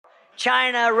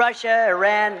China, Russia,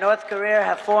 Iran, North Korea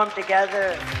have formed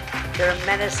together their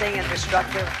menacing and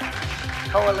destructive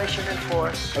coalition in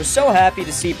force. I was so happy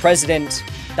to see President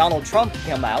Donald Trump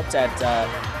come out at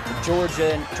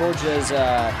Georgia's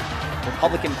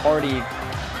Republican Party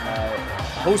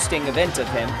hosting event of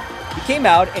him. He came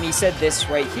out and he said this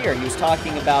right here. He was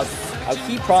talking about how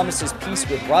he promises peace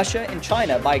with Russia and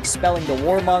China by expelling the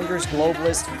warmongers,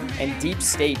 globalists, and deep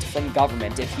state from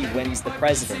government if he wins the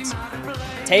presidency.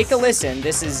 Take a listen.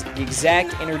 This is the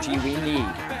exact energy we need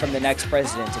from the next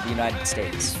president of the United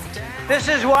States. This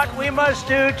is what we must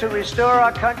do to restore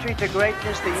our country to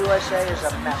greatness. The USA is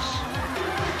a mess.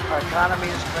 Our economy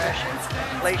is crashing.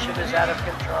 Inflation is out of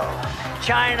control.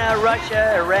 China,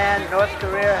 Russia, Iran, North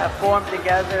Korea have formed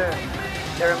together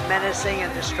their menacing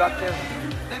and destructive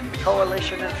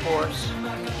coalition in force.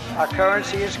 Our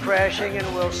currency is crashing and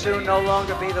will soon no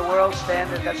longer be the world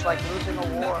standard. That's like losing a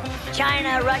war.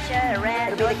 China, Russia,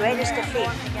 Iran. It'll be the greatest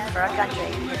defeat for our country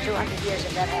in 200 years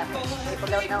if that happens. People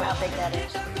don't know how big that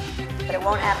is. But it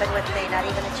won't happen with me, not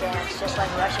even a chance. Just like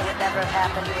Russia would never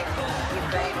have happened with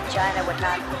Ukraine. China would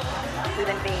not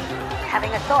even be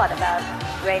having a thought about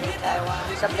raiding Taiwan.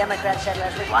 Some Democrats said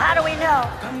last week, well, how do we know?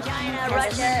 China,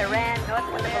 Russia, Iran,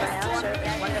 North wonderful announcer,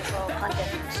 this wonderful pundit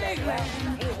said, well,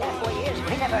 he was there 4 years.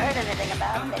 We never heard anything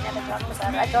about it. They never talked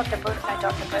about it. I talked to Putin. I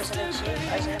talked to President Xi,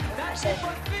 President Putin. I said,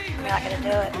 we're not going to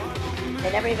do it.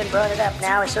 They never even brought it up.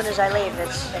 Now, as soon as I leave,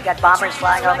 they've got bombers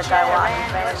flying over Taiwan.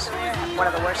 It's one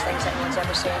of the worst things anyone's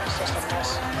ever seen. It's just a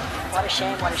mess. What a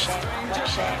shame, what a shame, what a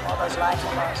shame. All those lives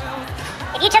are lost.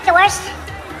 If you took the worst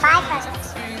 5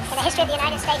 presidents in the history of the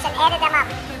United States and added them up,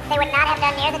 they would not have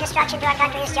done near the destruction to our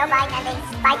country as Joe Biden and the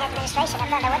Biden administration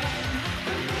have done, they wouldn't.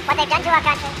 What they've done to our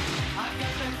country.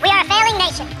 We are a failing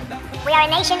nation. We are a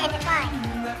nation in decline.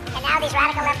 And now these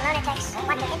radical left lunatics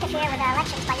want to interfere with our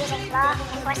elections by using law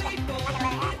enforcement. We're not going to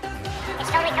let it happen.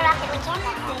 It's totally corrupt and we can't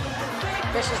let it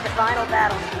happen. This is the final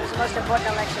battle. This is the most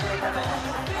important election we've ever had.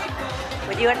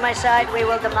 With you at my side, we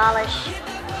will demolish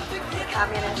the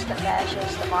communists, the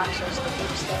fascists, the Marxists, the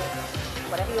deep state,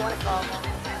 whatever you want to call them.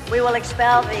 We will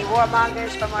expel the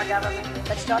warmongers from our government.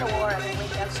 Let's start a war. I mean, we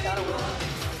can start a war.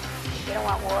 We don't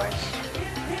want wars.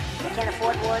 We can't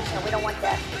afford wars, and we don't want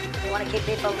death. We want to keep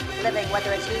people living,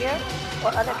 whether it's here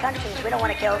or other countries. We don't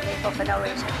want to kill people for no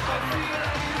reason.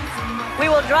 We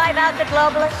will drive out the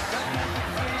globalists.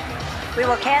 We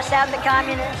will cast out the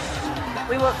communists.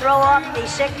 We will throw off the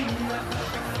sick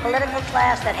political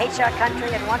class that hates our country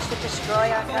and wants to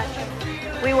destroy our country.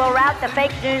 We will rout the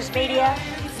fake news media.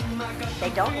 They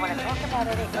don't want to talk about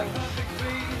anything.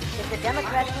 If the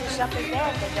Democrats do something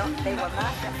bad, they will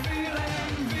not.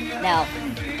 Now,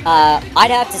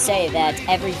 I'd have to say that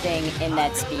everything in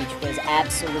that speech was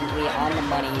absolutely on the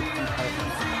money and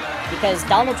perfect. Because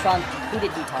Donald Trump, who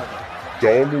did he target?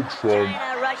 Donald Trump.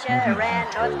 China, Russia, Iran,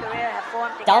 North Korea have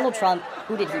formed together. Donald Trump,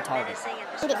 who did he target?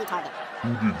 Who did he target? Who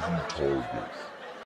did he target?